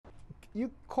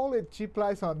you call it cheap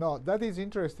price or not, that is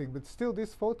interesting, but still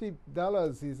this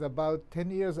 $40 is about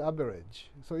 10 years average.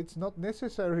 So it's not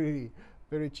necessarily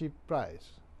very cheap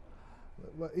price.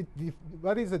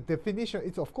 What is the definition?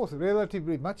 It's of course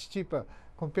relatively much cheaper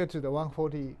compared to the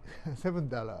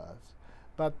 $147.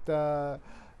 But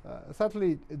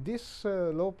certainly this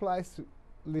low price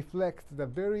reflects the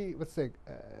very, let's say,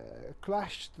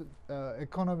 clashed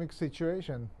economic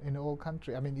situation in all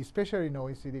countries. I mean, especially in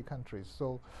OECD countries.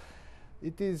 So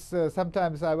it is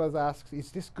sometimes I was asked,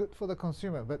 is this good for the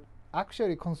consumer? But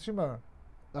actually, consumer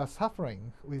are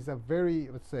suffering with a very,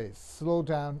 let's say,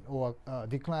 slowdown or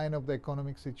decline of the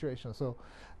economic situation. So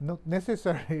not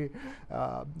necessarily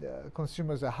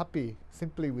consumers are happy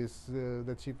simply with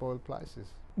the cheap oil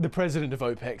prices. The president of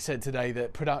OPEC said today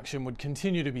that production would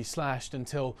continue to be slashed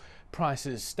until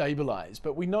prices stabilise,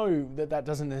 but we know that that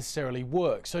doesn't necessarily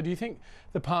work. So do you think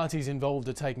the parties involved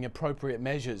are taking appropriate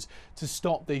measures to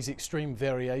stop these extreme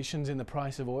variations in the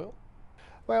price of oil?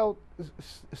 Well,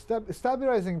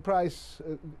 stabilizing price,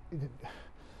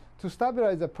 to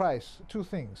stabilize the price, two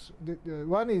things.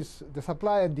 One is the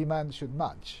supply and demand should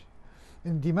match.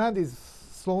 And demand is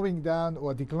slowing down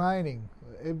or declining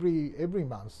every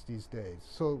month these days.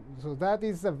 So that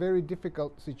is a very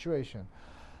difficult situation.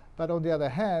 But on the other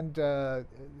hand,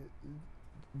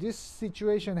 this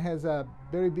situation has a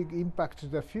very big impact to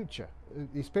the future,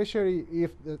 especially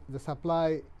if the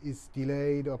supply is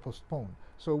delayed or postponed.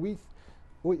 So we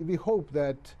hope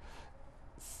that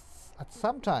at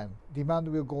some time demand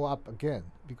will go up again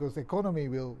because the economy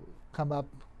will come up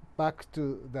back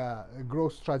to the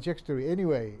growth trajectory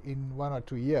anyway in 1 or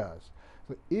 2 years.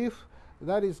 So if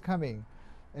that is coming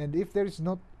and if there is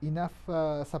not enough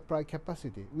supply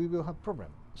capacity, we will have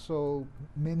problem. So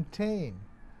maintain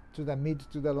to the mid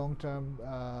to the long term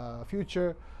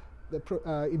future the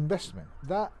investment.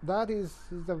 That is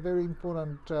a very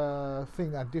important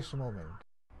thing at this moment.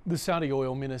 The Saudi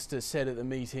oil minister said at the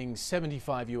meeting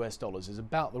 $75 is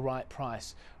about the right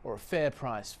price or a fair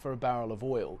price for a barrel of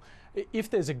oil. If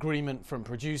there's agreement from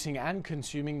producing and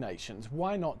consuming nations,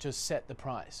 why not just set the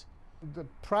price? The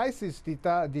price is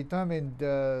determined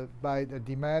by the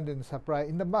demand and supply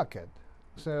in the market.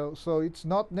 So it's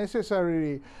not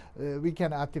necessarily we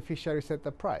can artificially set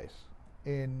the price.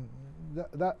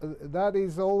 That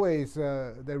is always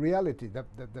the reality.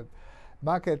 The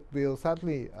market will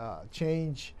certainly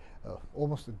change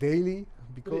almost daily.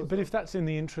 But if that's in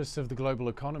the interests of the global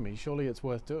economy, surely it's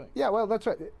worth doing. Yeah, well, that's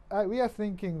right. We are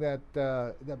thinking that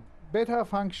the better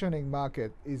functioning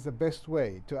market is the best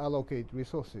way to allocate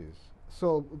resources.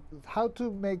 So how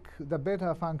to make the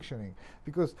better functioning?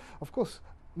 Because of course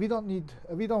we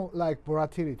don't like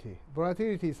volatility.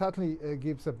 Volatility certainly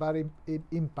gives a bad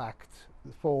impact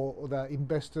for the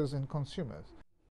investors and consumers.